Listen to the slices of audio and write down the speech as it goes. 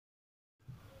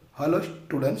Hello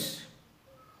students,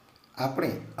 આપણે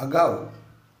અગાઉ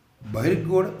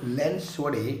બહિર્ગોળ lens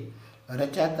વડે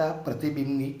રચાતા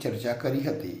પ્રતિબિંબની ચર્ચા કરી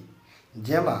હતી,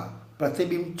 જેમાં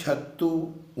પ્રતિબિંબ છતું,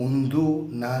 ઊંધું,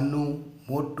 નાનું,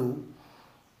 મોટું,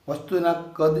 વસ્તુના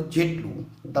કદ જેટલું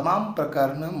તમામ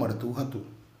પ્રકારના મળતું હતું.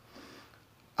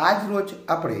 આજ રોજ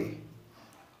આપણે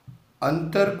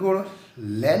અંતર્ગોળ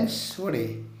લેન્સ વડે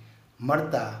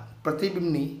મળતા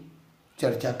પ્રતિબિંબની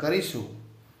ચર્ચા કરીશું.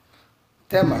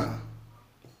 તેમાં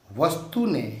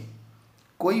વસ્તુને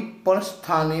કોઈ પણ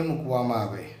સ્થાને મૂકવામાં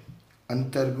આવે.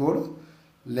 અંતર્ગોળ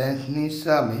લેન્સની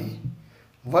સામે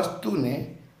વસ્તુને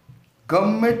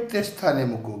ગમે તે સ્થાને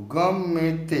મૂકો, ગમે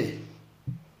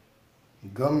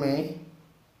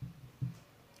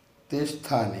તે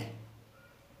સ્થાને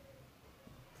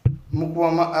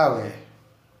મૂકવામાં આવે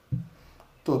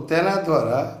તો તેના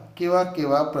દ્વારા કેવા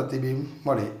કેવા પ્રતિબિંબ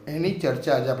મળે એની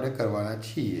ચર્ચા આજે આપણે કરવાના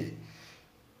છીએ.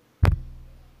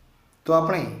 તો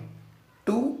આપણે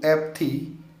 2f થી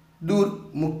દૂર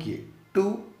મૂકીએ,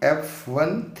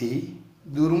 2f1 થી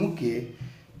દૂર મૂકીએ.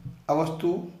 આ વસ્તુ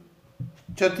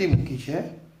જતી મૂકી છે.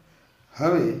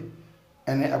 હવે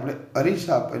એને આપણે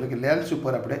અરીસા એટલે કે લેન્સ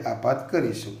ઉપર આપણે આપાત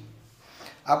કરીશું.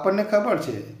 આપણને ખબર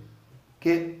છે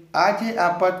કે આ જે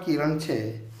આપાત કિરણ છે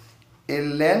એ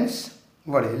લેન્સ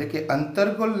વડે એટલે કે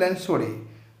અંતર્ગોળ લેન્સ વડે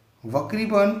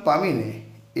વક્રીભવન પામીને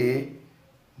એ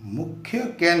મુખ્ય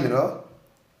કેન્દ્ર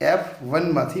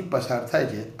F1માંથી પસાર થાય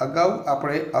છે. અગાઉ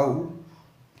આપણે આવું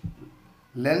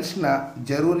લેન્સના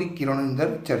જરૂરી કિરણોની અંદર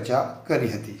ચર્ચા કરી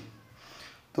હતી.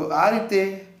 તો આ રીતે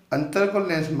અંતર્ગોળ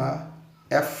લેન્સમાં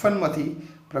F1માંથી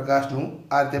પ્રકાશનું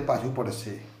આ રીતે પાછું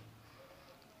પડશે.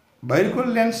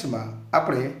 બહિર્ગોળ લેન્સમાં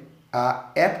આપણે આ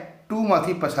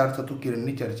F2માંથી પસાર થતું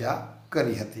કિરણની ચર્ચા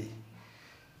કરી હતી.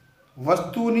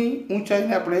 વસ્તુની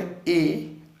ઊંચાઈને આપણે A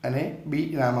અને B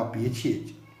નામ આપીએ છીએ.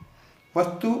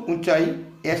 વસ્તુ ઊંચાઈ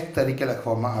S તરીકે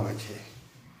લખવામાં આવે છે.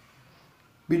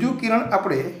 બીજું કિરણ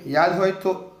આપણે યાદ હોય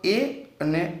તો A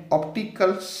અને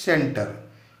ઓપ્ટિકલ સેન્ટર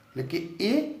એટલે કે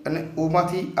A અને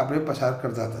Oમાંથી આપણે પસાર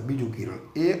કરતા હતા. બીજું કિરણ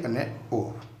A અને O.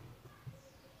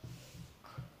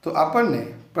 તો આપણને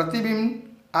પ્રતિબિંબ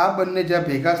આ બંને જ્યાં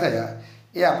ભેગા થયા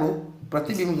એ આપણું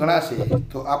પ્રતિબિંબ ગણાશે.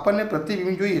 તો આપણને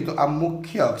પ્રતિબિંબ જોઈએ તો આ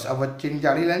મુખ્ય અક્ષ, આ વચ્ચેની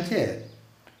જાડી લાઈન છે,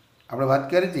 આપણે વાત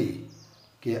કરી હતી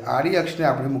કે આડી અક્ષને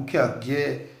આપણે મુખ્ય અક્ષ જે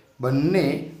બંને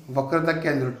વક્રતા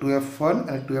કેન્દ્ર 2f1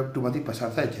 અને 2f2માંથી પસાર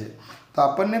થાય છે. તો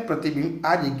આપણને પ્રતિબિંબ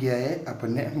આ જગ્યાએ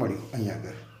આપણને મળ્યું. અહીંયા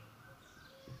આગળ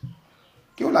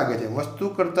કેવું લાગે છે? વસ્તુ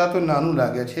કરતાં તો નાનું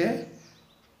લાગે છે,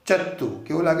 ચત્તું.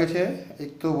 કેવું લાગે છે?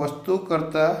 એક તો વસ્તુ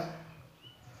કરતાં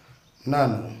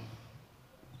નાનું,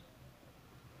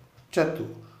 ચત્તું.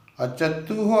 આ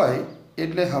ચત્તું હોય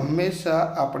એટલે હંમેશા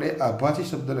આપણે આભાસી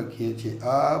શબ્દ લખીએ છીએ.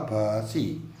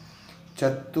 આભાસી,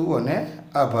 ચત્તું અને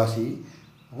આભાસી.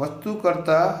 વસ્તુ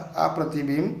કરતાં આ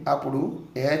પ્રતિબિંબ આપણું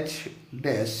H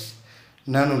ડેશ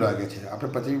નાનું લાગે છે. આપણે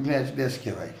પ્રતિબિંબને H ડેશ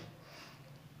કહેવાય.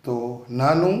 તો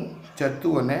નાનું,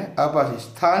 ચત્તું અને આભાસી.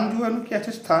 સ્થાન જોવાનું ક્યાં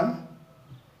છે? સ્થાન,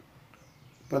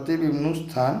 પ્રતિબિંબનું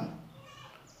સ્થાન.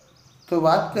 તો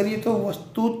વાત કરીએ તો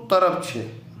વસ્તુ તરફ છે.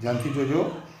 ધ્યાનથી જોજો,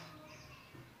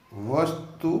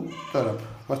 વસ્તુ તરફ.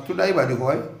 વસ્તુ ડાબી બાજુ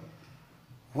હોય,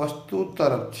 વસ્તુ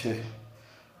તરફ છે.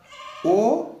 O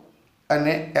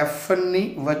અને F1ની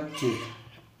વચ્ચે,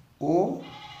 O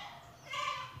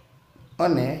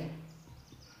અને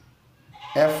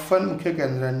F1 મુખ્ય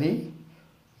કેન્દ્રની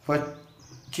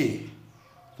વચ્ચે.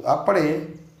 તો આપણે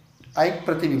આ એક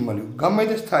પ્રતિબિંબ મળ્યું. ગમે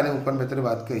તે સ્થાને ઉપર મેં તને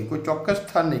વાત કરી, કોઈ ચોક્કસ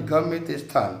સ્થાન નહીં, ગમે તે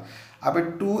સ્થાન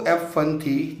આપણે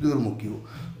 2f1થી દૂર મૂક્યું.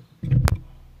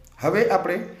 હવે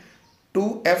આપણે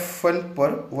 2f1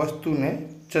 પર વસ્તુને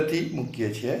જતી મૂકીએ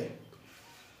છીએ.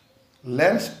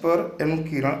 લેન્સ પર એનું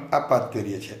કિરણ આપાત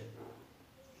કરીએ છીએ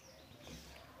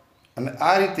અને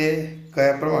આ રીતે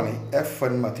કયા પ્રમાણે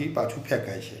F1માંથી પાછું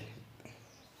ફેંકાય છે.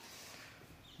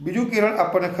 બીજું કિરણ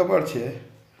આપણને ખબર છે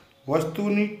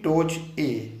વસ્તુની ટોચ A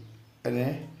અને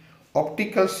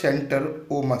ઓપ્ટિકલ સેન્ટર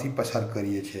Oમાંથી પસાર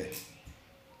કરીએ છીએ.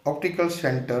 ઓપ્ટિકલ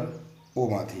સેન્ટર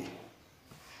Oમાંથી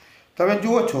તમે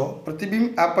જુઓ છો પ્રતિબિંબ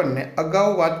આપણને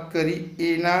અગાઉ વાત કરી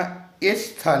એના એ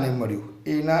સ્થાને મળ્યું.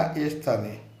 એના એ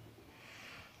સ્થાને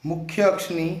મુખ્ય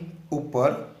અક્ષની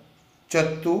ઉપર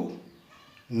ચત્તું,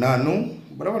 નાનું,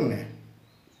 બરાબર ને?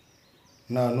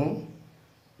 નાનું,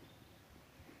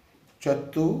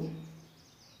 ચત્તું,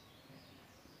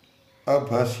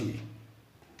 આભાસી.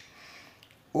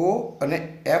 O અને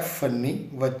F1ની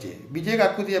વચ્ચે. બીજી એક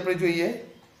આકૃતિ આપણે જોઈએ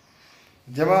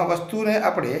જેમાં વસ્તુને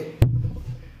આપણે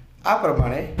આ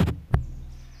પ્રમાણે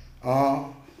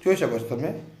જોઈ શકો છો તમે.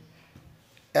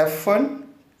 F1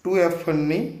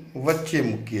 2f1ની વચ્ચે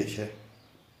મૂકીએ છીએ.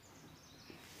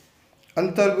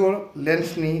 અંતર્ગોળ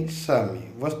લેન્સની સામે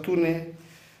વસ્તુને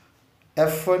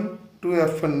F1 ટુ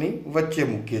F1 ની વચ્ચે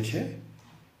મૂકીએ છીએ।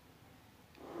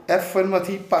 F1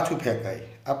 માંથી પાછું ફેંકાય,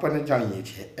 આપણને જાણીએ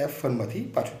છીએ F1 માંથી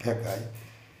પાછું ફેંકાય।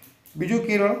 બીજું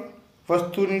કિરણ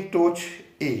વસ્તુની ટોચ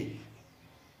A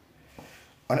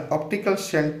અને ઓપ્ટિકલ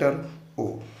સેન્ટર O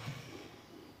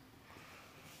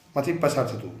માંથી પસાર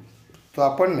થતું, તો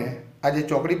આપણને આ જે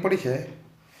ચોકડી પડી છે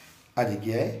આ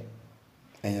જગ્યાએ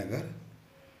અહીં આગળ,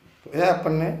 તો એ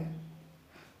આપણને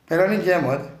પહેલાંની જેમ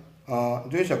જ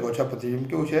જોઈ શકો છો। પ્રતિબિંબ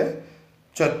કેવું છે?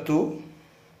 ચત્તુ,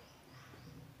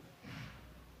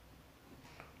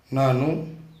 નાનું,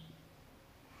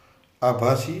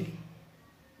 આભાસી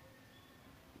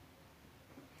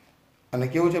અને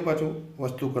કેવું છે પાછું?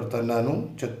 વસ્તુ કરતાં નાનું,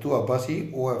 ચત્તુ, આભાસી,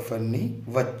 OF1 ની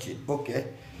વચ્ચે। ઓકે,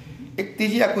 એક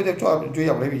ત્રીજી આકૃતિ જોઈએ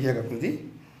આપણે, બીજી એક આકૃતિ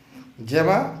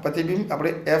જેમાં પ્રતિબિંબ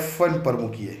આપણે F1 પર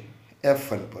મૂકીએ।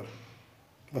 F1 પર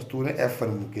વસ્તુને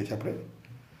F1 મૂકીએ છીએ, આપણે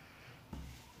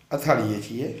અથાડીએ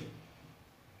છીએ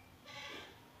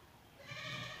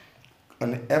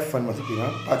અને F1 માંથી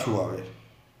કિરણ પાછું આવે।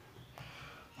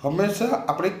 હંમેશા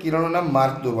આપણે કિરણોના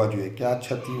માર્ગ દોરવા જોઈએ કે આ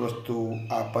છતી વસ્તુ,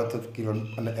 આ પતત કિરણ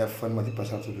અને F1 માંથી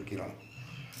પસાર થતું કિરણ।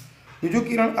 બીજું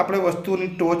કિરણ આપણે વસ્તુની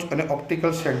ટોચ અને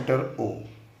ઓપ્ટિકલ સેન્ટર O,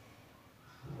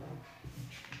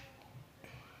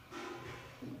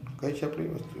 કઈ છે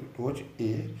આપણી વસ્તુ ટોચ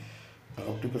A,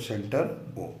 ઓપ્ટિકલ સેન્ટર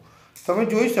O। તમે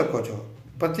જોઈ શકો છો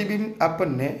પ્રતિબિંબ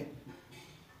આપણને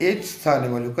એ જ સ્થાને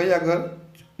મળ્યું, કઈ આગળ?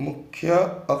 મુખ્ય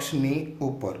અક્ષની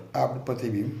ઉપર આ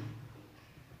પ્રતિબિંબ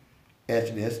H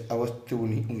ડેશ, આ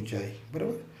વસ્તુની ઊંચાઈ,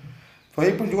 બરાબર। તો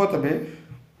અહીં પણ જુઓ તમે,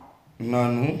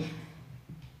 નાનું,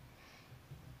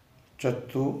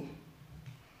 ચત્તુ,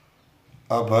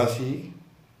 આભાસી,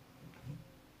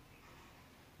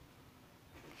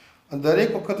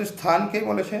 દરેક વખતે સ્થાન કઈ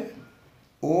મળે છે?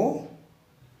 O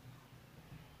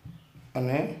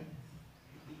અને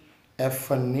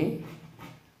F1 ની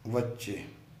વચ્ચે।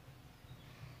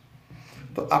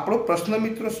 તો આપણો પ્રશ્ન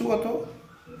મિત્રો શું હતો?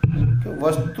 કે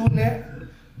વસ્તુને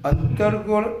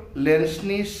અંતર્ગોળ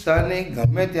લેન્સની સામે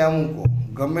ગમે ત્યાં મૂકો,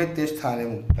 ગમે તે સ્થાને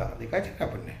મૂકતા, દેખાય છે કે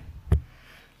આપણને?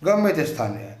 ગમે તે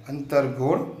સ્થાને,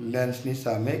 અંતર્ગોળ લેન્સની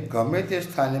સામે ગમે તે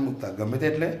સ્થાને મૂકતા, ગમે તે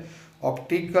એટલે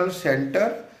ઓપ્ટિકલ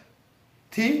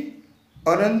સેન્ટરથી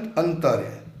અનંત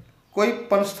અંતરે કોઈ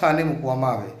પણ સ્થાને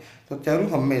મૂકવામાં આવે તો તેનું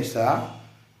હંમેશા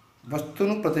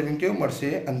વસ્તુનું પ્રતિબિંબ કેવું મળશે?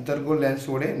 અંતર્ગોળ લેન્સ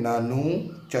વડે નાનું,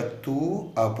 ચત્તુ,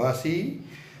 આભાસી,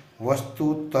 વસ્તુ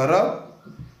તરફ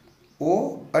O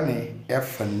અને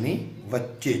F1 ની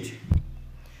વચ્ચે જ।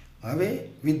 હવે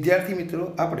વિદ્યાર્થી મિત્રો,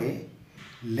 આપણે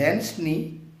લેન્સની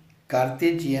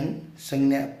કાર્ટેશિયન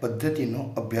સંજ્ઞા પદ્ધતિનો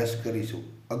અભ્યાસ કરીશું।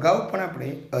 અગાઉ પણ આપણે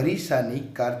અરીસાની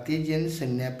કાર્ટેશિયન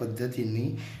સંજ્ઞા પદ્ધતિની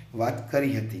વાત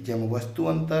કરી હતી, જેમાં વસ્તુ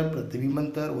અંતર, પ્રતિબિંબ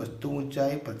અંતર, વસ્તુ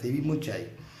ઊંચાઈ, પ્રતિબિંબ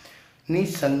ઊંચાઈની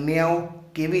સંજ્ઞાઓ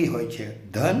કેવી હોય છે,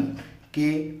 ધન કે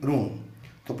ઋણ।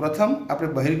 તો પ્રથમ આપણે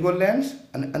બહિર્ગોળ લેન્સ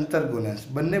અને અંતર્ગોળ લેન્સ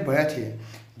બંને ભણ્યા છે,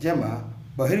 જેમાં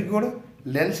બહિર્ગોળ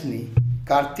લેન્સની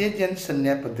કાર્ટેશિયન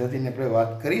સંજ્ઞા પદ્ધતિની આપણે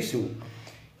વાત કરીશું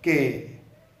કે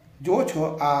જો છો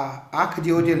આ આંખ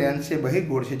જેવો જે લેન્સ છે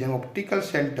બહિર્ગોળ છે, જેનું ઓપ્ટિકલ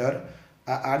સેન્ટર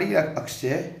આ આડી અક્ષ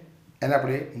છે, એને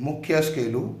આપણે મુખ્ય અક્ષ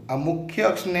કહેલું। આ મુખ્ય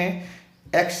અક્ષને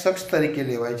એક્સ અક્ષ તરીકે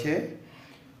લેવાય છે।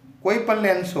 કોઈ પણ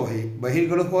લેન્સ હોય,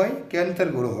 બહિર્ગોળ હોય કે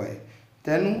અંતર્ગોળ હોય,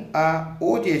 તેનું આ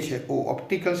O જે છે, O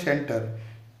ઓપ્ટિકલ સેન્ટર,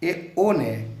 એ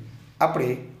ઓને આપણે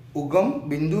ઉગમ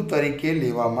બિંદુ તરીકે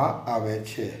લેવામાં આવે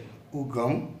છે।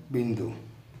 ઉગમ બિંદુ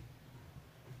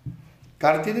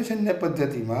કાર્ટેશિયન સંજ્ઞા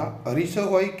પદ્ધતિમાં અરીસો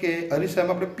હોય કે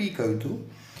અરીસામાં આપણે P કહ્યું હતું,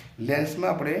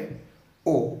 લેન્સમાં આપણે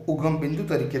O ઉગમ બિંદુ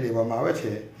તરીકે લેવામાં આવે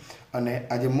છે। અને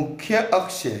આ જે મુખ્ય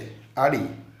અક્ષ છે આડી,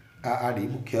 આ આડી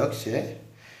મુખ્ય અક્ષ છે,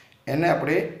 એને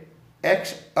આપણે X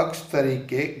અક્ષ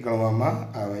તરીકે ગણવામાં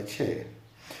આવે છે।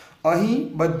 અહીં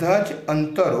બધા જ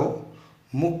અંતરો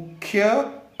મુખ્ય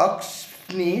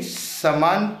અક્ષની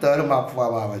સમાંતર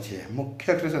માપવામાં આવે છે।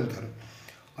 મુખ્ય અક્ષ અંતર,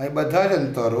 અહીં બધા જ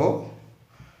અંતરો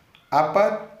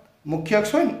આપાત મુખ્ય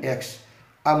અક્ષ હોય ને X,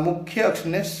 આ મુખ્ય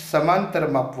અક્ષને સમાંતર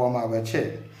માપવામાં આવે છે।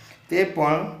 તે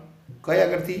પણ કઈ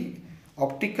આગળથી?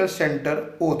 ઓપ્ટિકલ સેન્ટર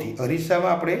O થી।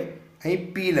 અરીસામાં આપણે અહીં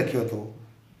P લખ્યો હતો,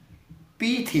 P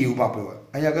થી માપ્યો હોય,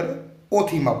 અહીં આગળ O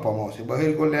થી માપવામાં આવશે।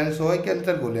 બહિર્ગોળ લેન્સ હોય કે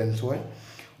અંતર્ગોળ લેન્સ હોય,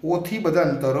 O થી બધા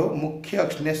અંતરો મુખ્ય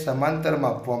અક્ષને સમાંતર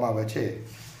માપવામાં આવે છે।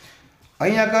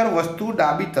 અહીં આગળ વસ્તુ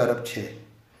ડાબી તરફ છે,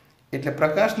 એટલે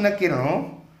પ્રકાશના કિરણો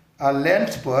આ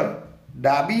લેન્સ પર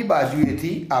ડાબી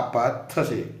બાજુએથી આપાત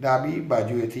થશે। ડાબી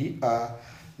બાજુએથી આ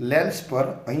લેન્સ પર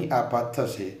અહીં આપાત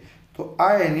થશે, તો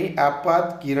આ એની આપાત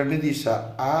કિરણની દિશા,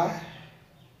 આ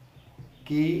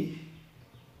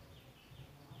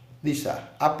દિશા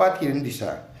આપાત કિરણની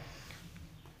દિશા।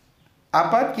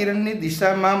 આપાત કિરણની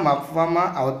દિશામાં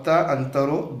માપવામાં આવતા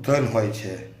અંતરો ધન હોય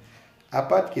છે.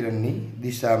 આપાત કિરણની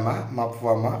દિશામાં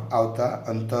માપવામાં આવતા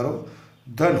અંતરો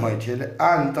ધન હોય છે. એટલે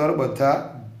આ અંતરો બધા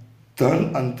ધન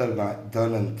અંતર ગણાય,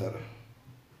 ધન અંતર.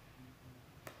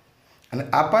 અને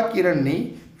આપાત કિરણની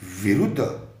વિરુદ્ધ,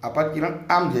 આપાત કિરણ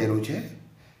આમ જઈ રહ્યું છે,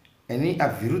 એની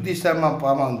આ વિરુદ્ધ દિશામાં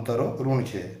માપવામાં અંતરો ઋણ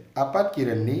છે. આપાત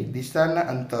કિરણની દિશાના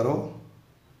અંતરો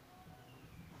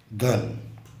ધન.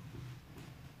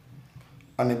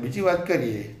 અને બીજી વાત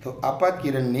કરીએ તો આપાત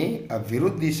કિરણની આ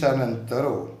વિરુદ્ધ દિશાના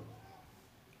અંતરો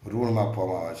ઋણ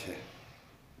માપવામાં આવે છે.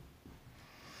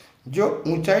 જો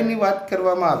ઊંચાઈની વાત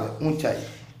કરવામાં આવે, ઊંચાઈ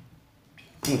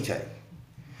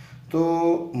તો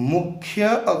મુખ્ય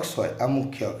અક્ષ હોય, આ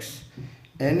મુખ્ય અક્ષ,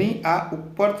 એની આ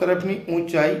ઉપર તરફની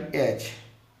ઊંચાઈ h,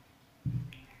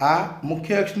 આ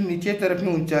મુખ્ય અક્ષની નીચે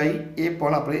તરફની ઊંચાઈ એ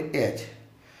પણ આપણે h,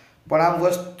 પણ આ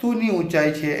વસ્તુની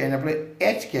ઊંચાઈ છે એને આપણે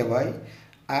h કહેવાય.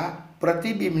 આ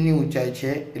પ્રતિબિંબની ઊંચાઈ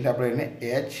છે એટલે આપણે એને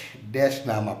h ડેશ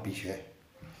નામ આપી છે.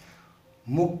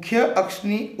 મુખ્ય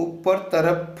અક્ષની ઉપર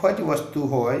તરફ જ વસ્તુ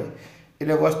હોય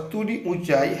એટલે વસ્તુની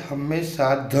ઊંચાઈ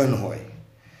હંમેશા ધન હોય.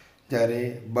 જ્યારે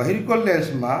બહિર્ગોળ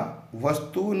લેન્સમાં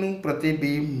વસ્તુનું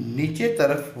પ્રતિબિંબ નીચે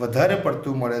તરફ વધારે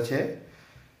પડતું મળે છે.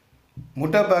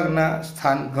 મોટાભાગના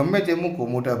સ્થાન ગમે તે મૂકો,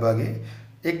 મોટાભાગે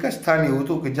એક જ સ્થાન એવું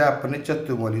હતું કે જ્યાં આપણને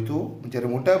ચત્તું મળ્યું હતું.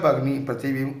 જ્યારે મોટાભાગની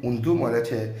પ્રતિબિંબ ઊંધું મળે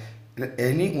છે એટલે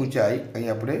એની ઊંચાઈ અહીં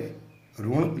આપણે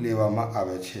ઋણ લેવામાં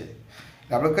આવે છે.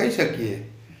 આપણે કહી શકીએ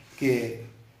કે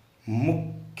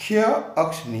મુખ્ય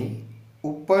અક્ષની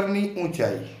ઉપરની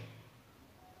ઊંચાઈ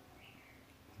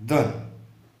ધન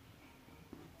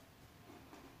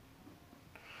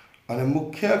અને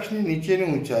મુખ્ય અક્ષની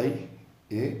નીચેની ઊંચાઈ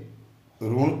એ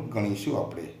ઋણ ગણીશું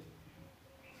આપણે,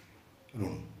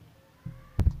 ઋણ.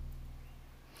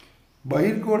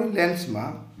 બહિર્ગોળ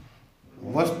લેન્સમાં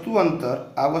વસ્તુ અંતર,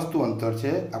 આ વસ્તુ અંતર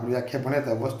છે, આપણે વ્યાખ્યા ભણ્યા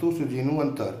હતા વસ્તુ સુધીનું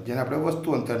અંતર, જેને આપણે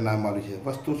વસ્તુ અંતર નામ આવ્યું છે.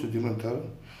 વસ્તુ સુધીનું અંતર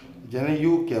જેને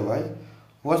યુ કહેવાય.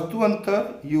 વસ્તુ અંતર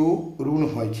યુ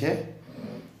ઋણ હોય છે.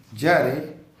 જ્યારે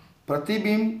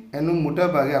પ્રતિબિંબ એનું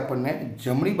મોટાભાગે આપણને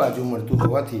જમણી બાજુ મળતું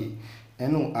હોવાથી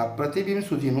એનું આ પ્રતિબિંબ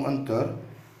સુધીનું અંતર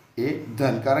એ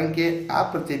ધન. કારણ કે આ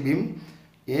પ્રતિબિંબ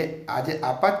એ આ જે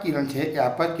આપાત કિરણ છે એ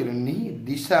આપાત કિરણની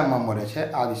દિશામાં મળે છે,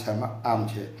 આ દિશામાં આમ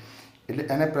છે, એટલે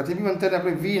એને પ્રતિબિંબ અંતરને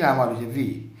આપણે વી નામ આવ્યું છે.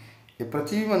 વી એ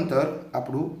પ્રતિબિંબ અંતર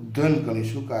આપણું ધન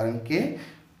ગણીશું, કારણ કે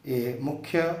એ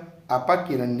મુખ્ય આપાત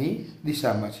કિરણની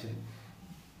દિશામાં છે.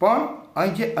 પણ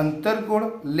અહીં જે અંતર્ગોળ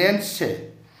લેન્સ છે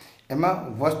એમાં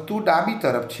વસ્તુ ડાબી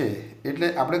તરફ છે, એટલે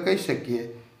આપણે કહી શકીએ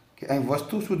કે અહીં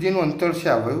વસ્તુ સુધીનું અંતર છે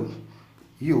આવ્યું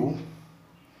યુ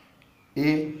એ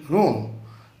ઋણ.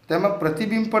 તેમાં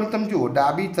પ્રતિબિંબ પણ તમે જુઓ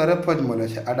ડાબી તરફ જ મળે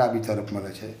છે, આ ડાબી તરફ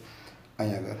મળે છે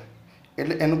અહીં આગળ,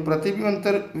 એટલે એનું પ્રતિબિંબ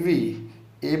અંતર વી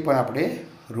એ પણ આપણે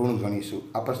ઋણ ગણીશું.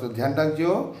 આ પ્રશ્ન ધ્યાન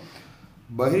રાખજો.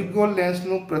 બહિર્ગોળ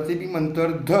લેન્સનું પ્રતિબિંબ અંતર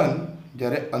ધન,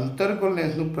 જ્યારે અંતર્ગોળ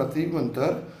લેન્સનું પ્રતિબિંબ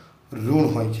અંતર ઋણ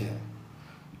હોય છે.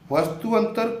 વસ્તુ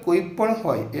અંતર કોઈ પણ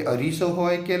હોય, એ અરીસો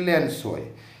હોય કે લેન્સ હોય,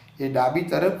 એ ડાબી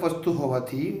તરફ વસ્તુ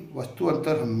હોવાથી વસ્તુ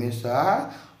અંતર હંમેશા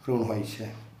ઋણ હોય છે.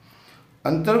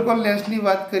 અંતર્ગોળ લેન્સની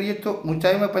વાત કરીએ તો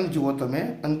ઊંચાઈમાં પણ જુઓ તમે,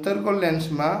 અંતર્ગોળ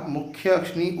લેન્સમાં મુખ્ય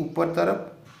અક્ષની ઉપર તરફ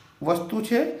વસ્તુ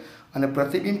છે અને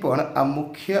પ્રતિબિંબ પણ આ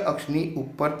મુખ્ય અક્ષની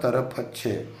ઉપર તરફ જ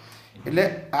છે. એટલે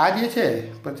આ જે છે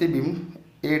પ્રતિબિંબ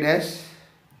એ ડેશ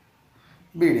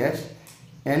બી ડેશ,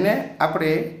 એને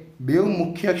આપણે બે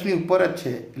મુખ્ય અક્ષની ઉપર જ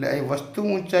છે, એટલે અહીં વસ્તુ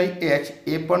ઊંચાઈ h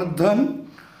એ પણ ધન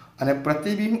અને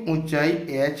પ્રતિબિંબ ઊંચાઈ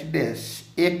h ડેશ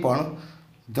એ પણ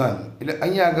ધન. એટલે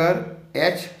અહીં આગળ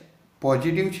h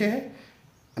પોઝિટિવ છે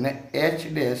અને h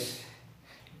ડેશ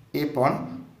એ પણ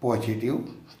પોઝિટિવ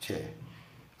છે.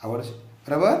 આવડશે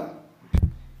બરાબર?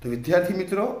 તો વિદ્યાર્થી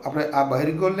મિત્રો, આપણે આ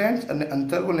બહિર્ગોળ લેન્સ અને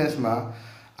અંતર્ગોળ લેન્સમાં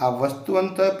આ વસ્તુ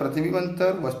અંતર, પ્રતિબિંબ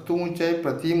અંતર, વસ્તુ ઊંચાઈ,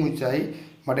 પ્રતિબિંબ ઊંચાઈ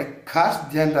માટે ખાસ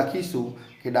ધ્યાન રાખીશું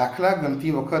કે દાખલા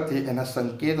ગણતી વખતે એના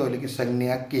સંકેતો એટલે કે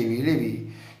સંજ્ઞા કેવી લેવી.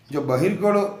 જો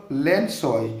બહિર્ગોળ લેન્સ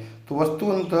હોય તો વસ્તુ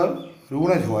અંતર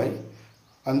ઋણ જ હોય,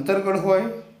 અંતર્ગોળ હોય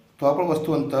તો પણ વસ્તુ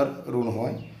અંતર ઋણ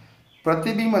હોય.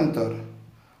 પ્રતિબિંબ અંતર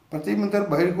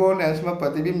બહિર્ગોળ લેન્સમાં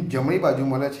પ્રતિબિંબ જમણી બાજુ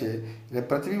મળે છે એટલે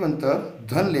પ્રતિબિંબ અંતર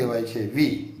ધન લેવાય છે,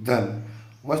 વી ધન.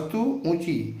 વસ્તુ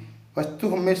ઊંચી, વસ્તુ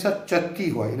હંમેશા ચત્તી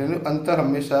હોય એટલે એનું અંતર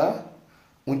હંમેશા,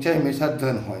 ઊંચાઈ હંમેશા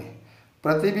ધન હોય.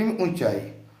 પ્રતિબિંબ ઊંચાઈ,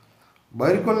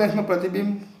 બહિર્ગોળ લેન્સમાં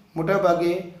પ્રતિબિંબ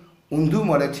મોટાભાગે ઊંધું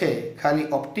મળે છે,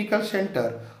 ખાલી ઓપ્ટિકલ સેન્ટર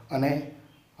અને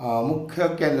મુખ્ય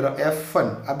કેન્દ્ર F1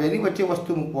 આ બેની વચ્ચે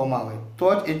વસ્તુ મૂકવામાં આવે તો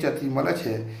જ એ ચત્રી મળે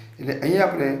છે. એટલે અહીં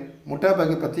આપણે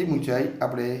મોટાભાગે પ્રતિબિંબ ઊંચાઈ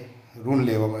આપણે ઋણ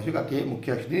લેવામાં આવશે, કારણ કે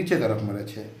મુખ્ય અક્ષની નીચે તરફ મળે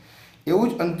છે. એવું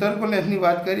જ અંતર્ગોળ લેન્સની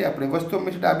વાત કરીએ આપણે, વસ્તુ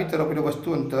હંમેશા ડાબી તરફ એટલે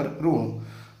વસ્તુ અંતર ઋણ.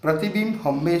 પ્રતિબિંબ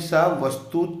હંમેશા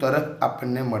વસ્તુ તરફ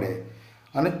આપણને મળે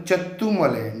અને ચત્તું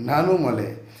મળે, નાનું મળે,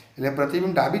 એટલે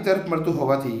પ્રતિબિંબ ડાબી તરફ મળતું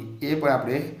હોવાથી એ પણ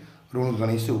આપણે ઋણ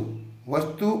ગણીશું.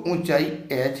 વસ્તુ ઊંચાઈ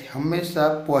h હંમેશા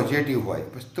પોઝિટિવ હોય.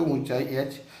 વસ્તુ ઊંચાઈ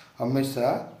h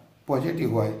હંમેશા પોઝિટિવ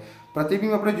હોય.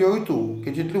 પ્રતિબિંબ આપણે જોયું હતું કે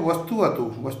જેટલું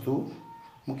વસ્તુ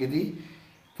મૂકી હતી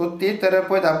તો તે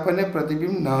તરફ જ આપણને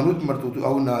પ્રતિબિંબ નાનું જ મળતું હતું,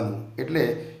 આવું નાનું. એટલે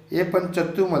એ પણ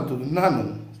ચત્તું મળતું હતું, નાનું,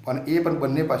 પણ એ પણ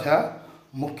બંને પાછા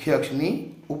મુખ્ય અક્ષની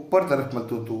ઉપર તરફ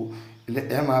મળતું હતું. એટલે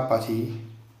એમાં પાછી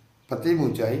પ્રતિબિંબ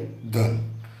ઊંચાઈ ધન.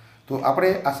 તો આપણે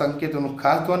આ સંકેતોનું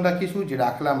ખાસ ધ્યાન રાખીશું, જે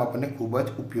દાખલામાં આપણને ખૂબ જ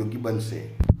ઉપયોગી બનશે.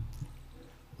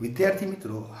 વિદ્યાર્થી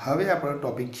મિત્રો, હવે આપણો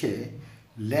ટોપિક છે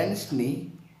લેન્સની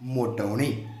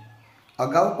મોટવણી.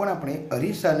 અગાઉ પણ આપણે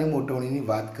અરીસાની મોટવણીની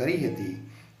વાત કરી હતી,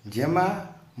 જેમાં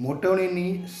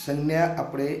મોટવણીની સંજ્ઞા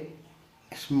આપણે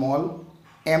સ્મોલ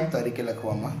m તરીકે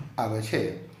લખવામાં આવે છે.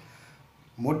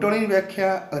 મોટવણીની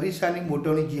વ્યાખ્યા અરીસાની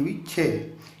મોટવણી જેવી જ છે.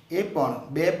 એ પણ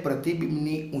બે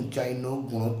પ્રતિબિંબની ઊંચાઈનો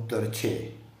ગુણોત્તર છે.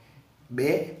 બે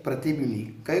પ્રતિબિંબની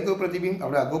કઈ પ્રતિબિંબ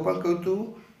આપણે આગળ પણ કહ્યું હતું.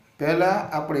 પહેલાં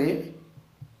આપણે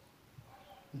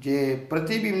જે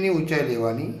પ્રતિબિંબની ઊંચાઈ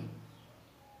લેવાની,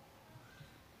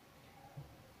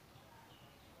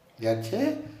 યાદ છે?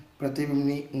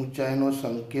 પ્રતિબિંબની ઊંચાઈનો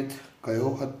સંકેત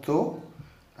કયો હતો?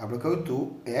 આપણે કહ્યું હતું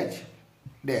h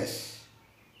ડેશ.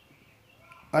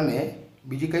 અને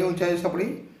બીજી કઈ ઊંચાઈ છે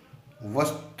આપણી?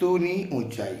 વસ્તુની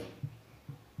ઊંચાઈ.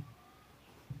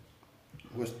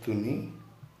 વસ્તુની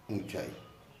ઊંચાઈ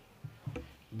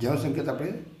જેનો સંકેત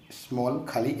આપણે સ્મોલ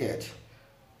ખાલી h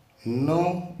નો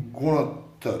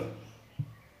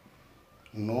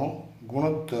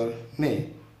ગુણોત્તરને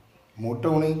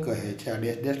મોટવણી કહે છે. આ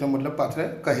ડેશ ડેશનો મતલબ પાત્ર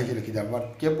કહે છે, લખી દે,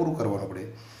 વાક્ય પૂરું કરવાનું આપણે.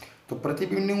 તો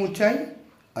પ્રતિબિંબની ઊંચાઈ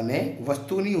અને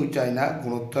વસ્તુની ઊંચાઈના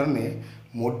ગુણોત્તરને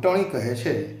મોટવણી કહે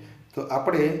છે. તો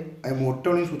આપણે અહીં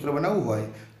મોટવણી સૂત્ર બનાવવું હોય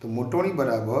તો મોટવણી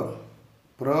બરાબર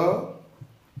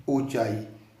ઊંચાઈ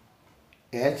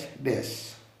h ડેશ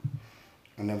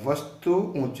અને વસ્તુ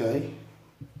ઊંચાઈ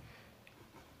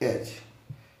h,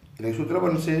 એટલે સૂત્ર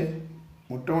બનશે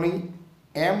મોટવણી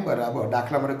m બરાબર,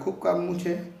 દાખલા માટે ખૂબ કામનું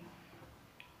છે,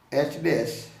 h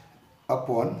ડેશ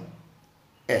અપોન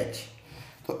h.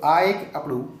 તો આ એક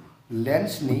આપણું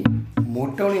લેન્સની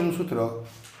મોટવણીનું સૂત્ર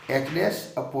h ડેશ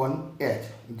અપોન h,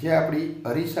 જે આપણી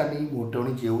અરીસાની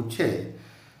મોટવણી જેવું છે.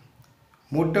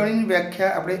 મોટવણીની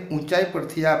વ્યાખ્યા આપણે ઊંચાઈ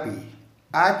પરથી આપી.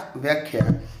 આ જ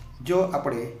વ્યાખ્યા જો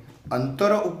આપણે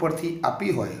અંતરો ઉપરથી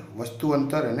આપી હોય, વસ્તુ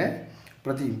અંતર અને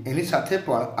પ્રતિબિંબ, એની સાથે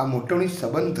પણ આ મોટવણી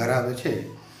સંબંધ ધરાવે છે,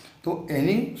 તો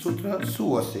એની સૂત્ર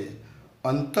શું હશે?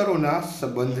 અંતરોના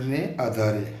સંબંધને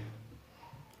આધારે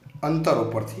અંતરો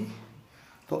પરથી.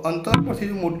 તો અંતર પરથી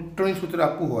જો મોટવણી સૂત્ર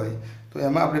આપવું હોય તો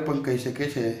એમાં આપણે પણ કહી શકીએ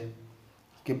છીએ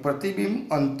કે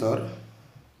પ્રતિબિંબ અંતર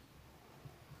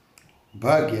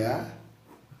ભાગ્યા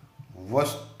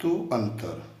વસ્તુ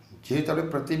અંતર. જે રીતે આપણે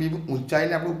પ્રતિબિંબ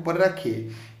ઊંચાઈને આપણે ઉપર રાખીએ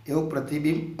એવું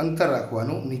પ્રતિબિંબ અંતર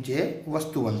રાખવાનું, નીચે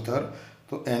વસ્તુ અંતર.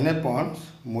 તો એને પણ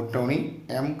મોટવણી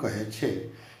m કહે છે.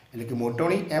 એટલે કે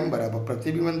મોટવણી m બરાબર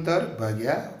પ્રતિબિંબ અંતર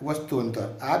ભાગ્યા વસ્તુ અંતર.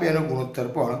 આ બેનો ગુણોત્તર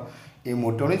પણ એ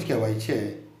મોટવણી જ કહેવાય છે.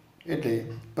 એટલે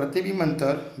પ્રતિબિંબ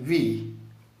અંતર v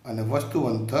અને વસ્તુ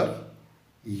અંતર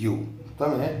u.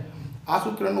 તમે આ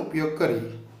સૂત્રનો ઉપયોગ કરી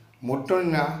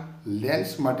મોટવણીના લેન્સ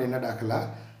માટેના દાખલા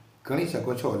ગણી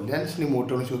શકો છો. લેન્સની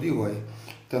મોટવણી શોધવી હોય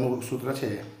તેનું સૂત્ર છે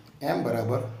m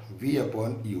બરાબર v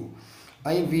અપોન u.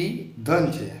 અહીં v ધન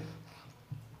છે,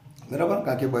 બરાબર,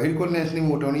 કારણ કે બહિર્ગોળ લેન્સની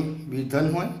મોટવણી v ધન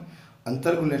હોય,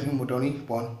 અંતર્ગોળ લેન્સની મોટવણી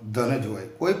પણ ધન જ હોય.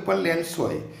 કોઈ પણ લેન્સ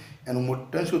હોય એનું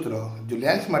મોટવણ સૂત્ર જો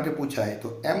લેન્સ માટે પૂછાય તો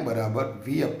m બરાબર v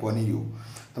અપોન u.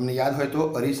 તમને યાદ હોય તો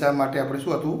અરીસા માટે આપણે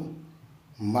શું હતું?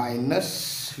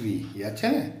 -v, યાદ છે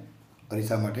ને?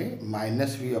 અરીસા માટે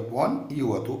 -v અપોન u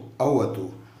હતું, આવું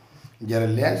હતું. જ્યારે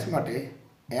લેન્સ માટે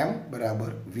m બરાબર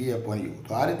v અપોન u.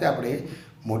 તો આ રીતે આપણે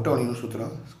મોટવણીનું સૂત્ર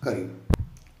કર્યું.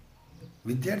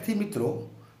 વિદ્યાર્થી મિત્રો,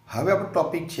 હવે આપણો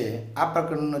ટોપિક છે આ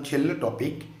પ્રકરણનો છેલ્લો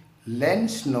ટોપિક,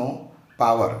 લેન્સનો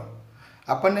પાવર.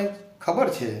 આપણને ખબર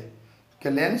છે કે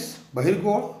લેન્સ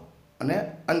બહિર્ગોળ અને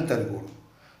અંતર્ગોળ.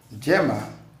 જેમાં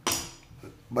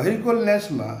બહિર્ગોળ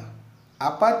લેન્સમાં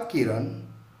આપાત કિરણ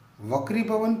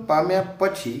વક્રીભવન પામ્યા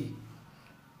પછી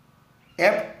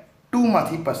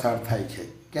f2માંથી પસાર થાય છે.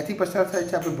 ક્યાંથી પસાર થાય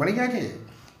છે આપણે ભણી ગયા છીએ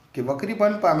કે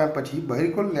વક્રીભવન પામ્યા પછી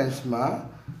બહિર્ગોળ લેન્સમાં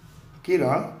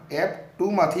કિરણ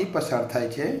f2માંથી પસાર થાય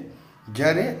છે.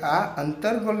 જ્યારે આ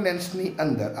અંતર્ગોળ લેન્સની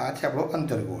અંદર, આ છે આપણો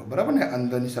અંતર્ગોળ, બરાબર ને?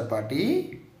 અંદરની સપાટી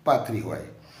પાતળી હોય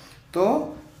તો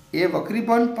એ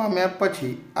વક્રીભવન પામ્યા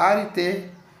પછી આ રીતે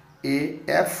એ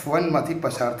f1માંથી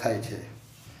પસાર થાય છે.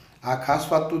 આ ખાસ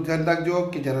વાતનું ધ્યાન રાખજો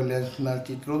કે જ્યારે લેન્સના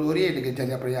ચિત્રો દોરીએ એટલે કે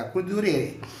જ્યારે આપણે આકૃતિ દોરીએ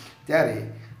ત્યારે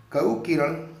કયું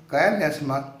કિરણ કયા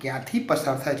લેન્સમાં ક્યાંથી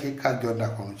પસાર થાય છે એ ખાસ ધ્યાન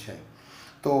રાખવાનું છે.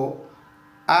 તો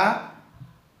આ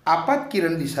આપાત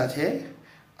કિરણ દિશા છે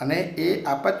અને એ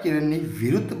આપાત કિરણની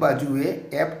વિરુદ્ધ બાજુએ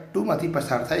F2માંથી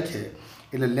પસાર થાય છે.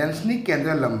 એટલે લેન્સની કેન્દ્ર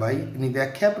લંબાઈની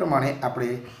વ્યાખ્યા પ્રમાણે આપણે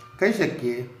કહી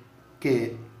શકીએ કે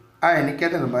આ એની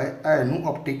કેન્દ્ર લંબાઈ, આ એનું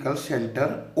ઓપ્ટિકલ સેન્ટર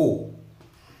O.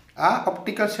 આ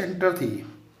ઓપ્ટિકલ સેન્ટરથી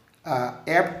આ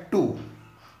F2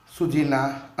 સુધીના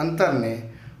અંતરને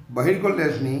બહિર્ગોળ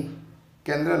લેન્સની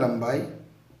કેન્દ્ર લંબાઈ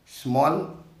સ્મોલ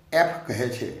f કહે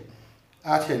છે.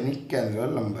 આ છે એની કેન્દ્ર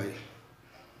લંબાઈ.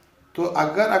 તો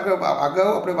અગાઉ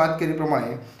આપણે વાત કરી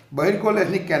પ્રમાણે બહિર્ગોળ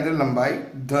લેન્સની કેન્દ્ર લંબાઈ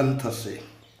ધન થશે.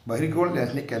 બહિર્ગોળ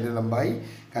લેન્સની કેન્દ્ર લંબાઈ,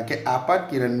 કારણ કે આપાત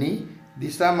કિરણની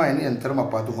દિશામાં એની અંતર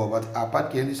મપાતું હોવાથી આપાત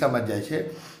કિરણ દિશામાં જાય છે,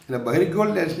 એટલે બહિર્ગોળ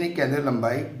લેન્સની કેન્દ્ર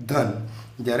લંબાઈ ધન.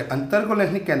 જ્યારે અંતર્ગોળ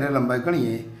લેન્સની કેન્દ્ર લંબાઈ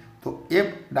ગણીએ તો એ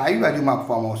ડાબી બાજુમાં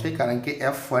આપવામાં આવશે, કારણ કે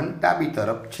F1 ડાબી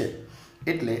તરફ છે.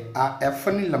 એટલે આ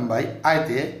F1ની લંબાઈ આ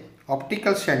રીતે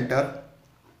ઓપ્ટિકલ સેન્ટર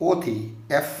O થી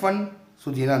F1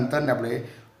 સુધીના અંતરને આપણે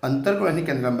અંતર્ગોળ લેન્સની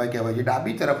કેન્દ્ર લંબાઈ કહેવાય છે.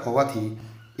 ડાબી તરફ હોવાથી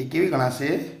એ કેવી ગણાશે?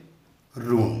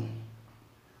 ઋણ.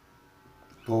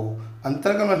 તો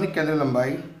અંતર્ગોળ લેન્સની કેન્દ્ર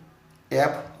લંબાઈ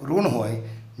F ઋણ હોય,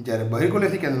 જ્યારે બહિર્ગોળ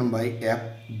લેન્સની કેન્દ્ર લંબાઈ F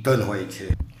ધન હોય છે.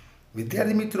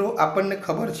 વિદ્યાર્થી મિત્રો, આપણને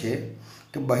ખબર છે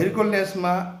કે બહિર્ગોળ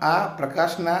લેન્સમાં આ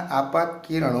પ્રકાશના આપાત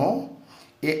કિરણો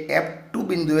એ F2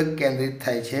 બિંદુએ કેન્દ્રિત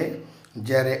થાય છે,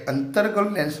 જ્યારે અંતર્ગોળ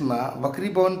લેન્સમાં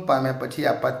વક્રીભવન પામ્યા પછી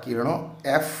આપાત કિરણો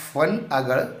F1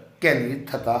 આગળ કેન્દ્રિત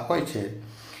થતા હોય છે.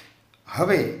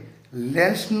 હવે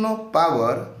લેન્સનો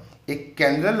પાવર એ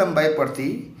કેન્દ્ર લંબાઈ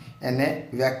પરથી એને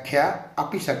વ્યાખ્યા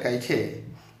આપી શકાય છે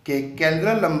કે કેન્દ્ર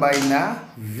લંબાઈના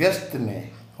વ્યસ્તને,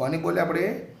 કોની બોલે આપણે?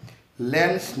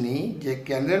 લેન્સની જે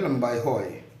કેન્દ્ર લંબાઈ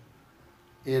હોય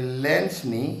એ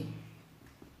લેન્સની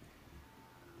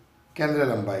કેન્દ્ર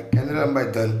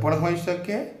લંબાઈ ધન પણ હોઈ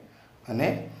શકે અને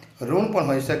ઋણ પણ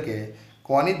હોઈ શકે.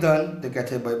 કોની ધન? તો કહે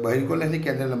છે બહિર્ગોળ લેન્સની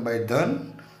કેન્દ્ર લંબાઈ ધન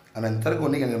અને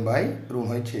અંતર્ગોળની કેન્દ્ર લંબાઈ ઋણ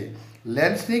હોય છે.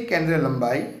 લેન્સની કેન્દ્ર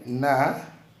લંબાઈના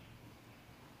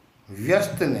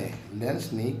વ્યસ્તને,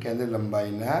 લેન્સની કેન્દ્ર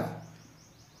લંબાઈના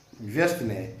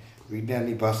વ્યસ્તને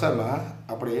વિજ્ઞાનની ભાષામાં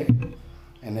આપણે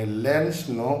એને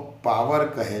લેન્સનો પાવર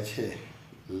કહે છે.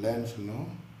 લેન્સનો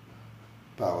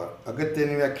પાવર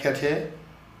અગત્યની વ્યાખ્યા છે.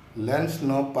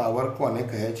 લેન્સનો પાવર કોને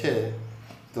કહે છે?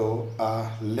 તો આ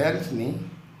લેન્સની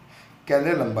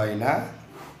કેન્દ્ર લંબાઈના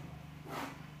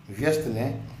વ્યસ્તને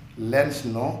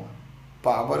લેન્સનો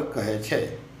પાવર કહે છે.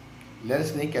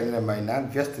 લેન્સની કેન્દ્ર લંબાઈના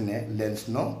વ્યસ્તને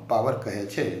લેન્સનો પાવર કહે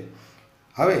છે.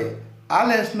 હવે આ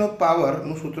લેન્સનો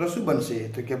પાવરનું સૂત્ર શું બનશે?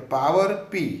 તો કે પાવર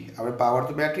P. આપણે પાવર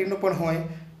તો બેટરીનો પણ હોય,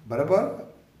 બરાબર?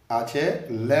 આ છે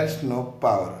લેન્સનો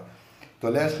પાવર. તો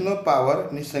લેન્સનો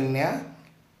પાવરની સંજ્ઞા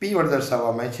P વડે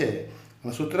દર્શાવવામાં આવે છે.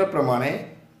 અને સૂત્ર પ્રમાણે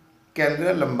કેન્દ્ર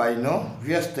લંબાઈનો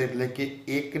વ્યસ્ત એટલે કે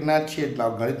 1/,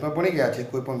 ગણિતમાં ભણી ગયા છે,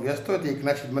 કોઈ પણ વ્યસ્ત હોય તો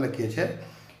 1/, લખીએ છીએ.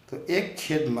 તો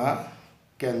 1/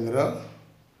 કેન્દ્ર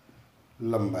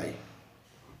લંબાઈ.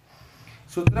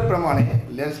 સૂત્ર પ્રમાણે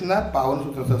લેન્સના પાવરનું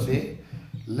સૂત્ર થશે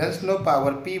લેન્સનો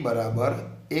પાવર P બરાબર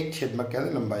 1/ કેન્દ્ર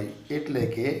લંબાઈ, એટલે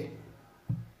કે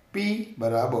P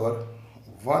બરાબર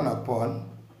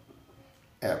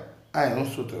 1/f. આ એનું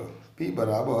સૂત્ર P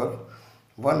બરાબર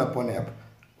 1/f.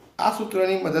 આ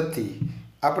સૂત્રની મદદથી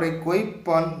આપણે કોઈ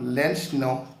પણ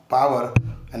લેન્સનો પાવર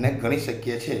અને ગણી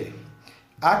શકીએ છીએ.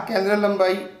 આ કેન્દ્ર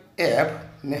લંબાઈ F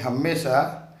ને હંમેશા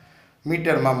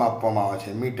મીટરમાં માપવામાં આવે છે.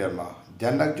 મીટરમાં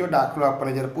ધ્યાન રાખજો, દાખલો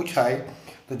આપણને જ્યારે પૂછાય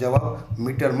તો જવાબ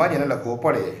મીટરમાં જ એને લખવો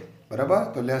પડે, બરાબર?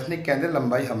 તો લેન્સની કેન્દ્ર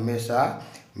લંબાઈ હંમેશા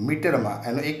મીટરમાં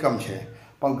એનો એકમ છે.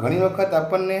 પણ ઘણી વખત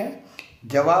આપણને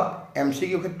જવાબ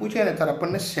MCQ વખત પૂછે ને ત્યારે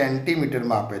આપણને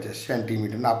સેન્ટીમીટરમાં આપે છે.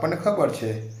 સેન્ટીમીટરમાં આપણને ખબર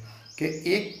છે કે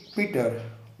 1 મીટર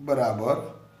બરાબર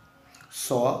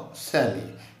 100 સેમી,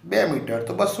 2 મીટર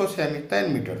તો 200 સેમી, 3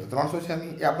 મીટર તો 300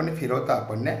 સેમી. એ આપણને ફેરવતા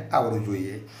આપણને આવડવું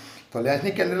જોઈએ. તો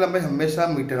લેન્સની કેન્દ્ર લંબાઈ હંમેશા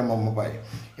મીટરમાં મપાય.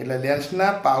 એટલે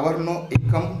લેન્સના પાવરનો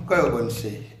એકમ કયો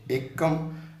બનશે?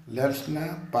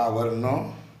 લેન્સના પાવરનો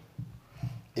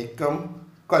એકમ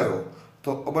કયો?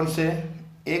 તો બનશે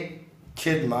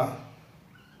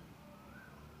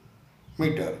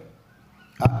 1/મીટર.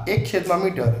 આ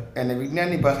 1/મીટર એને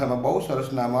વિજ્ઞાનની ભાષામાં બહુ સરસ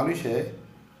નામ આવ્યું છે,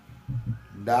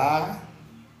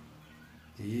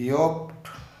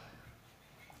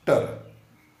 ડાયોપ્ટર.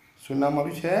 શું નામ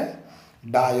આવ્યું છે?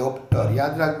 ડાયોપ્ટર.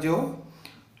 યાદ રાખજો,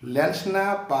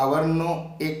 લેન્સના પાવરનો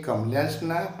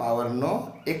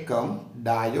એકમ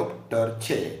ડાયોપ્ટર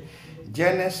છે,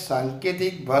 જેને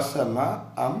સાંકેતિક ભાષામાં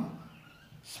આમ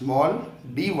સ્મોલ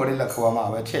d વડે લખવામાં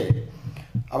આવે છે.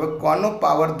 હવે કોનો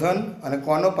પાવર ધન અને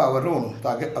કોનો પાવર ઋણ? તો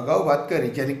અગાઉ વાત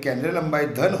કરી, જેની કેન્દ્રીય લંબાઈ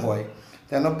ધન હોય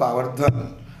તેનો પાવર ધન.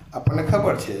 આપણને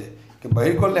ખબર છે કે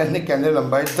બહિર્ગોળ લેન્સની કેન્દ્રીય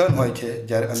લંબાઈ ધન હોય છે,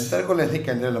 જ્યારે અંતર્ગોળ લેન્સની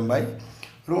કેન્દ્રીય લંબાઈ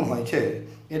ઋણ હોય છે.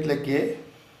 એટલે કે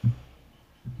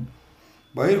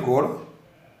બહિર્ગોળ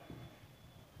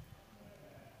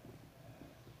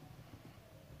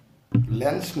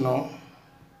લેન્સનો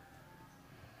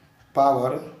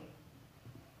પાવર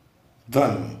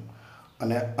ધન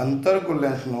અને અંતર્ગોળ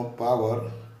લેન્સનો પાવર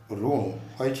ઋણ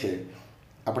હોય છે.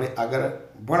 આપણે આગળ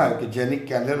ભણાવ્યું કે જેની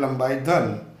કેન્દ્રીય લંબાઈ ધન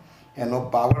એનો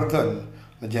પાવર ધન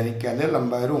અને જેની કેન્દ્રીય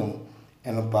લંબાઈ ઋણ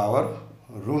એનો પાવર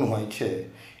ઋણ હોય છે.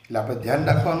 એટલે આપણે ધ્યાન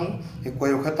રાખવાનું કે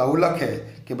કોઈ વખત આવું લખે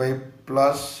કે ભાઈ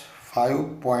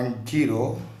 +5.0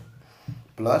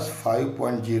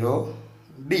 +5.0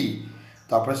 ડી,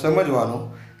 તો આપણે સમજવાનું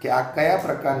કે આ કયા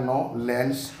પ્રકારનો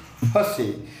લેન્સ હશે.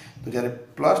 તો જ્યારે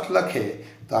પ્લસ લખે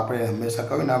તો આપણે હંમેશા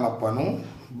કયું નામ આપવાનું?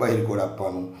 બહિર્ગોળ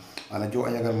આપવાનું. અને જો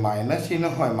અહીંયા આગળ માઇનસ ચિહ્ન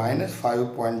હોય,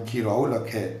 -5.0 આવું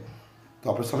લખે તો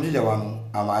આપણે સમજી જવાનું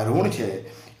આમાં ઋણ છે.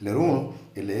 એટલે ઋણ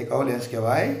એટલે એ કયો લેન્સ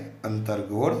કહેવાય?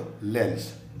 અંતર્ગોળ લેન્સ.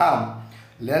 આમ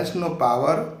લેન્સનો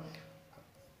પાવર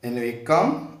એનો એકમ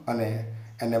અને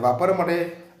એને વાપરવા માટે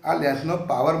આ લેન્સનો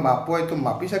પાવર માપવો હોય તો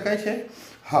માપી શકાય છે.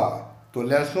 હા, તો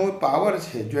લેન્સનો પાવર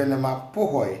છે જો એને માપવો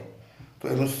હોય તો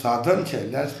એનું સાધન છે,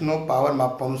 લેન્સનો પાવર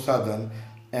માપવાનું સાધન,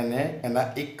 એને એના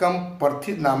એકમ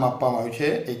પરથી જ નામ આપવામાં આવ્યું છે.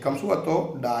 એકમ શું હતો?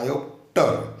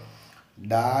 ડાયોપ્ટર.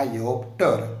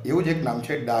 ડાયોપ્ટર એવું જ એક નામ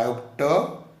છે,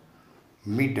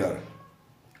 ડાયોપ્ટર-મીટર.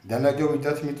 ધ્યાન રાખજો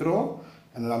વિદ્યાર્થી મિત્રો,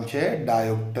 એનું નામ છે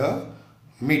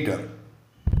ડાયોપ્ટર-મીટર.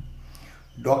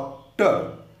 ડૉક્ટર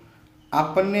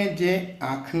આપણને જે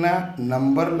આંખના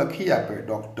નંબર લખી આપે,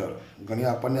 ડૉક્ટર ઘણી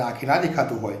આપણને આંખે ના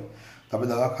દેખાતું હોય તો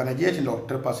આપણે દવાખાને જઈએ છીએ,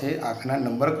 ડૉક્ટર પાસે આંખના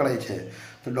નંબર કરાય છે.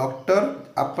 તો ડૉક્ટર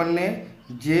આપણને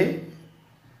જે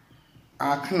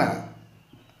આંખના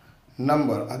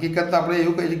નંબર, હકીકતમાં આપણે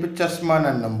એવું કહીએ છીએ કે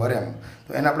ચશ્માના નંબર એમ, તો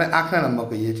એને આપણે આંખના નંબર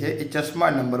કહીએ છીએ. એ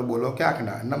ચશ્મા નંબર બોલો કે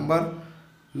આંખના નંબર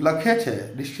લખે છે,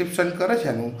 ડિસ્ક્રિપ્શન કરે છે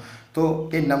એનું, તો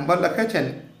એ નંબર લખે છે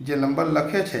ને, જે નંબર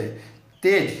લખે છે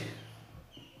તે જ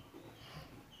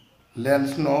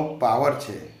લેન્સનો પાવર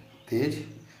છે. તે જ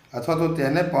અથવા તો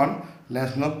તેને પણ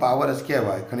લેન્સનો પાવર જ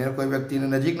કહેવાય. ઘણી વાર કોઈ વ્યક્તિને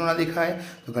નજીકનું ના દેખાય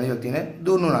તો ઘણી વ્યક્તિને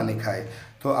દૂરનું ના દેખાય.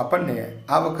 તો આપણને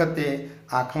આ વખતે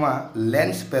આંખમાં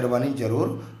લેન્સ પહેરવાની જરૂર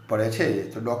પડે છે.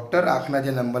 તો ડૉક્ટર આંખના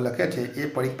જે નંબર લખે છે એ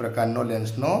પણ એક પ્રકારનો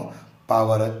લેન્સનો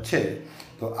પાવર જ છે.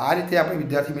 તો આ રીતે આપણે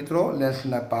વિદ્યાર્થી મિત્રો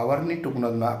લેન્સના પાવરની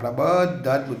ટૂંકનોંધમાં આપણા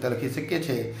બધા જ મુદ્દા લખી શકીએ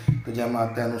છીએ. તો જેમાં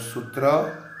તેનું સૂત્ર,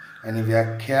 એની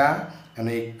વ્યાખ્યા,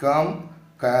 એનો એકમ,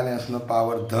 કયા લેન્સનો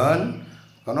પાવર ધન,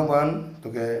 કોનો ધન? તો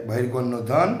કે બહિર્ગોળનો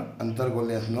ધન, અંતર્ગોળ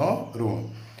લેન્સનો ઋણ.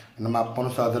 અને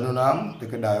માપવાનું સાધનનું નામ તો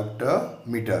કે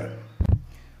ડાયોપ્ટર-મીટર.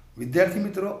 વિદ્યાર્થી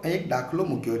મિત્રો, અહીં એક દાખલો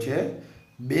મૂક્યો છે.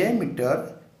 2 મીટર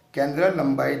કેન્દ્ર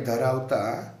લંબાઈ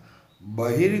ધરાવતા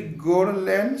બહિર્ગોળ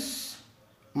લેન્સ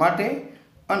માટે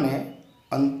અને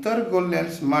અંતર્ગોળ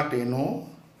લેન્સ માટેનો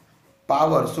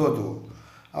પાવર શોધો.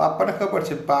 હવે આપણને ખબર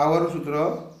છે પાવરનું સૂત્ર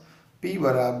P =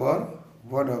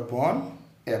 1/f.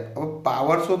 હવે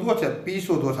પાવર શોધવો છે, P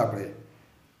શોધવો છે આપણે,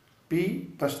 P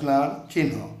પ્રશ્નાર્થ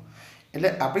ચિહ્ન. એટલે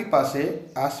આપણી પાસે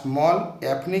આ સ્મોલ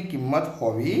fની કિંમત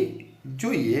હોવી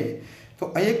જોઈએ. તો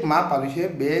અહીં એક માપ આવ્યું છે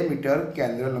 2 મીટર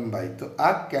કેન્દ્ર લંબાઈ. તો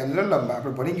આ કેન્દ્ર લંબાઈ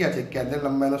આપણે ભણી ગયા છે, કેન્દ્ર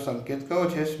લંબાઈનો સંકેત કયો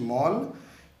છે? Small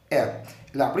f.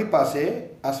 એટલે આપણી પાસે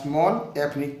આ સ્મોલ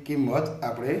fની કિંમત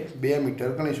આપણે 2 મીટર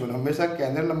ગણીશું. અને હંમેશા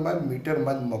કેન્દ્ર લંબાઈ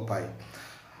મીટરમાં જ મપાય.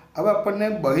 હવે આપણને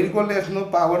બહિર્ગોળ લેન્સનો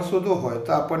પાવર શોધવો હોય તો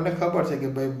આપણને ખબર છે કે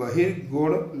ભાઈ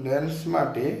બહિર્ગોળ લેન્સ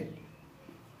માટે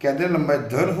કેન્દ્ર લંબાઈ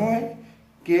ધન હોય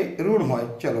કે ઋણ હોય.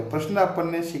 ચલો, પ્રશ્ન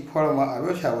આપણને શીખવાડવામાં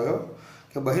આવ્યો છે આવ્યો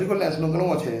કે બહિર્ગોળ લેન્સનો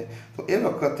ગણવો છે. તો એ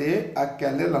વખતે આ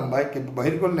કેન્દ્ર લંબાઈ કે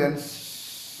બહિર્ગોળ લેન્સ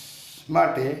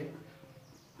માટે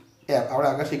આપણે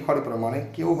આગળ શીખવાડ્યા પ્રમાણે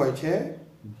કેવું હોય છે?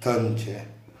 ધન છે.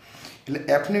 એટલે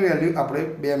એફની વેલ્યુ આપણે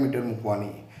 2 મીટર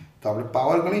મૂકવાની. તો આપણે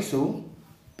પાવર ગણીશું.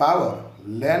 Power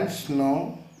લેન્સનો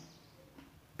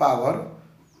power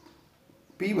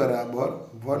P =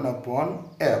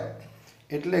 1/f.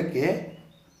 એટલે કે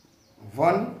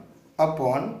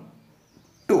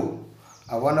 1/2.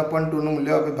 આ 1/2 નું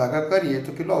મૂલ્ય આપણે ભાગા કરીએ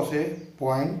તો કેટલો આવશે?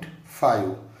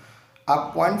 0.5. આ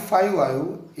 0.5 આવ્યું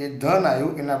એ ધન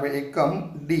આવ્યું, એને આપણે એકમ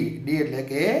ડી, ડી એટલે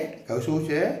કે શું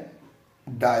છે?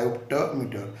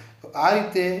 ડાયોપ્ટર-મીટર. તો આ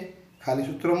રીતે ખાલી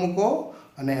સૂત્ર મૂકો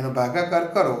અને એનો ભાગાકાર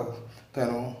કરો તો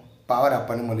એનો પાવર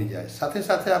આપણને મળી જાય. સાથે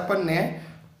સાથે આપણને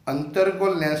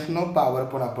અંતર્ગોળ લેન્સનો પાવર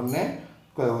પણ આપણને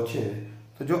કયો છે.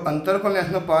 તો જો અંતર્ગોળ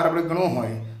લેન્સનો પાવર આપણે ગણવો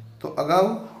હોય તો અગાઉ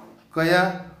કયા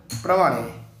પ્રમાણે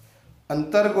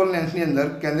અંતર્ગોળ લેન્સની અંદર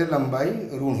કેન્દ્ર લંબાઈ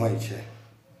ઋણ હોય છે.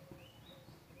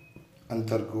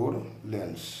 અંતર્ગોળ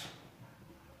લેન્સની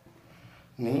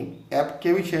એફ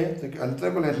કેવી છે તો કે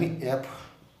અંતર્ગોળ લેન્સની એફ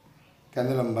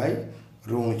કેન્દ્ર લંબાઈ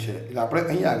ઋણ છે. એટલે આપણે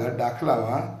અહીં આગળ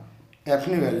દાખલામાં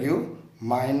એફની વેલ્યુ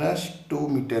 -2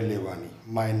 મીટર લેવાની,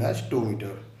 -2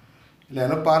 મીટર. એટલે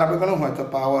એનો પાવર આપણે ગણવું હોય તો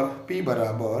પાવર P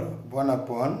બરાબર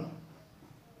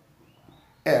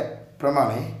 1/f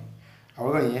પ્રમાણે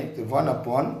આપણે ગણીએ તો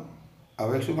 1/,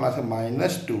 હવે શું ગણાશે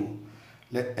 -2,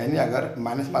 એટલે એની આગળ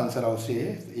માઇનસમાં આન્સર આવશે,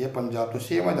 એ પણ જવાબ તો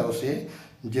સેમ જ આવશે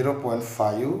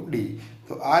 0.5D.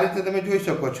 તો આ રીતે તમે જોઈ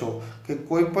શકો છો કે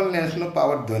કોઈ પણ લેન્સનો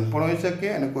પાવર ધન પણ હોઈ શકે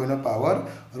અને કોઈનો પાવર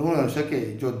ઋણ હોઈ શકે.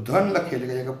 જો ધન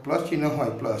લખેલી કે પ્લસ ચિહ્ન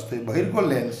હોય પ્લસ તો એ બહિર્ગોળ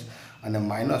લેન્સ અને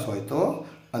માઇનસ હોય તો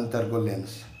અંતર્ગોળ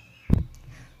લેન્સ.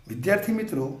 વિદ્યાર્થી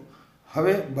મિત્રો,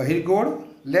 હવે બહિર્ગોળ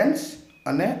લેન્સ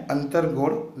અને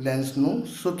અંતર્ગોળ લેન્સનું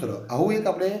સૂત્ર આવું એક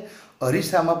આપણે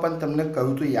અરીસામાં પણ તમને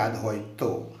કહ્યું તો યાદ હોય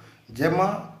તો,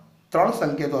 જેમાં 3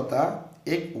 સંકેતો હતા.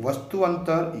 એક વસ્તુ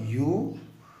અંતર u,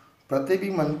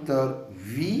 પ્રતિબિંબ અંતર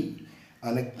v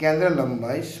અને કેન્દ્ર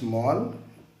લંબાઈ સ્મોલ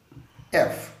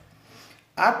f.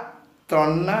 આ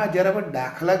ત્રણના જ્યારે આપણે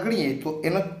દાખલા ગણીએ તો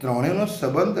એનો ત્રણેયનો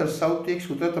સંબંધ દર્શાવતું એક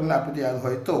સૂત્ર તમને આપણે યાદ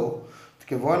હોય તો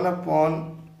કે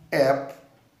 1/f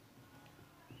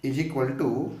is equal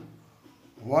to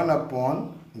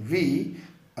 1/v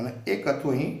અને એક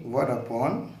હતું અહીં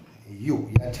 1/u.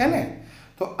 યાદ છે ને?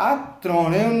 તો આ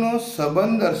ત્રણેયનો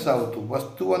સંબંધ દર્શાવતું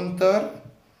વસ્તુ અંતર,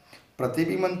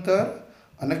 પ્રતિબિંબ અંતર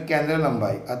અને કેન્દ્ર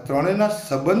લંબાઈ, આ ત્રણેયના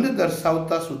સંબંધ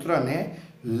દર્શાવતા સૂત્રને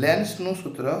લેન્સનું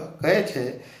સૂત્ર કહે છે.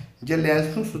 જે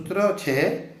લેન્સનું સૂત્ર છે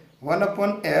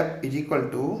 1/f is equal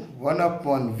to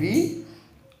 1/v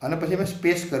અને પછી મેં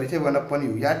સ્પેસ કરી છે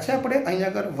 1/u. યાદ છે આપણે અહીં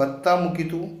આગળ વત્તા મૂક્યું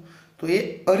હતું તો એ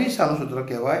અરીસાનું સૂત્ર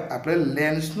કહેવાય. આપણે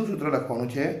લેન્સનું સૂત્ર લખવાનું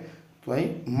છે તો અહીં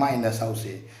માઇનસ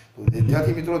આવશે. તો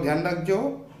વિદ્યાર્થી મિત્રો ધ્યાન રાખજો,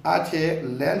 આ છે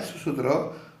લેન્સ સૂત્ર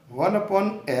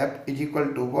 1/f is equal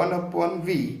to 1/v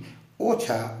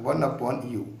ઓછા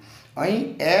 1/u. અહીં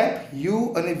f, u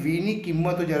અને vની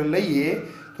કિંમતો જ્યારે લઈએ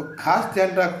તો ખાસ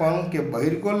ધ્યાન રાખવાનું કે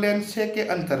બહિર્ગોળ લેન્સ છે કે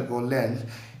અંતર્ગોળ લેન્સ.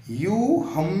 u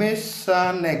હંમેશા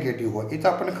નેગેટિવ હોય એ તો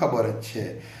આપણને ખબર જ છે,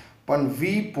 પણ v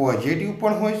પોઝિટિવ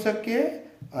પણ હોઈ શકે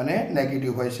અને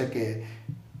નેગેટિવ હોઈ શકે.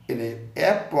 એટલે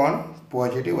f પણ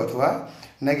પોઝિટિવ અથવા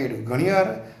નેગેટિવ. ઘણીવાર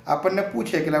આપણને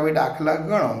પૂછે કે ભાઈ દાખલા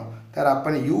ગણો ત્યારે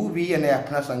આપણને u, v અને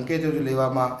fના સંકેતો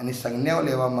લેવામાં, એની સંજ્ઞાઓ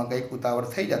લેવામાં કંઈક ઉતાવળ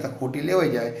થઈ જાય તો ખોટી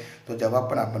લેવાઈ જાય તો જવાબ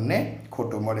પણ આપણને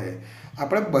ખોટો મળે.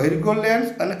 આપણે બહિર્ગોળ લેન્સ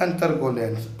અને અંતર્ગોળ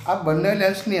લેન્સ આ બંને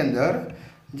લેન્સની અંદર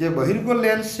જે બહિર્ગોળ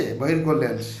લેન્સ છે, બહિર્ગોળ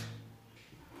લેન્સ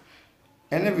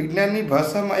એને વિજ્ઞાનની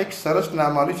ભાષામાં એક સરસ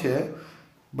નામ આવ્યું છે.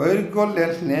 બહિર્ગોળ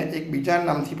લેન્સને એક બીજા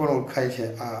નામથી પણ ઓળખાય છે.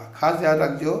 આ ખાસ યાદ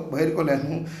રાખજો, બહિર્ગોળ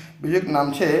લેન્સનું બીજું એક નામ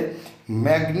છે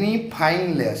મેગ્નીફાઇંગ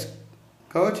લેન્સ.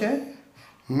 કયો છે?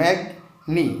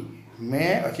 મેગ્ની,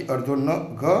 મેં પછી અડધો ન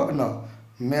ઘ ન,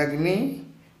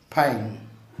 મેગ્નીફાઇંગ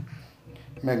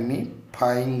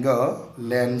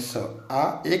લેન્સ. આ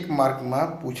એક માર્કમાં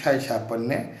પૂછાય છે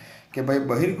આપણને કે ભાઈ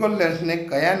બહિર્ગોળ લેન્સને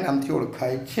કયા નામથી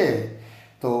ઓળખાય છે,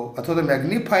 તો અથવા તો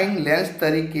મેગ્નીફાઇંગ લેન્સ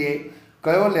તરીકે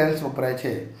કયો લેન્સ વપરાય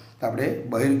છે તો આપણે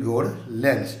બહિર્ગોળ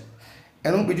લેન્સ.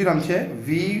 એનું બીજું નામ છે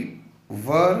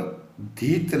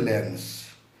વિવર્ધિત લેન્સ.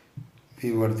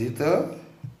 વિવર્ધિત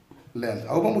લેન્સ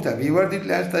આવું પણ પૂછાય. વિવર્ધિત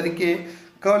લેન્સ તરીકે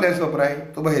કયો લેન્સ વપરાય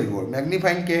તો બહિર્ગોળ,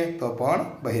 મેગ્નીફાઇંગ કે તો પણ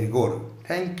બહિર્ગોળ.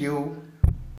 Thank you.